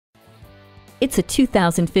It's a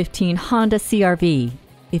 2015 Honda CR-V.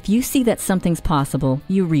 If you see that something's possible,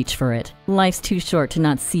 you reach for it. Life's too short to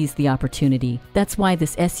not seize the opportunity. That's why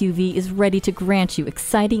this SUV is ready to grant you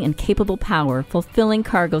exciting and capable power, fulfilling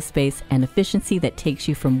cargo space, and efficiency that takes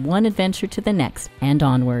you from one adventure to the next and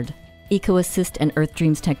onward. EcoAssist and Earth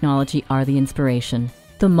Dreams technology are the inspiration.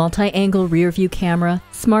 The multi-angle rear-view camera,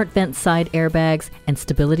 smart vent side airbags, and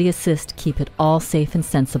stability assist keep it all safe and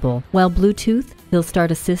sensible, while Bluetooth, Hill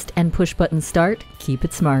Start Assist, and push-button start keep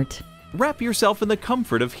it smart. Wrap yourself in the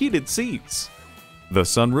comfort of heated seats. The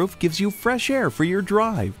sunroof gives you fresh air for your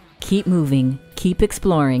drive. Keep moving, keep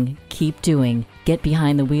exploring, keep doing. Get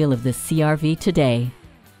behind the wheel of this CR-V today.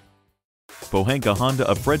 Pohanka Honda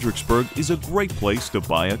of Fredericksburg is a great place to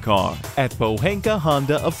buy a car. At Pohanka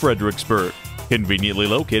Honda of Fredericksburg, conveniently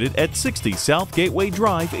located at 60 South Gateway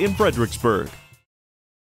Drive in Fredericksburg.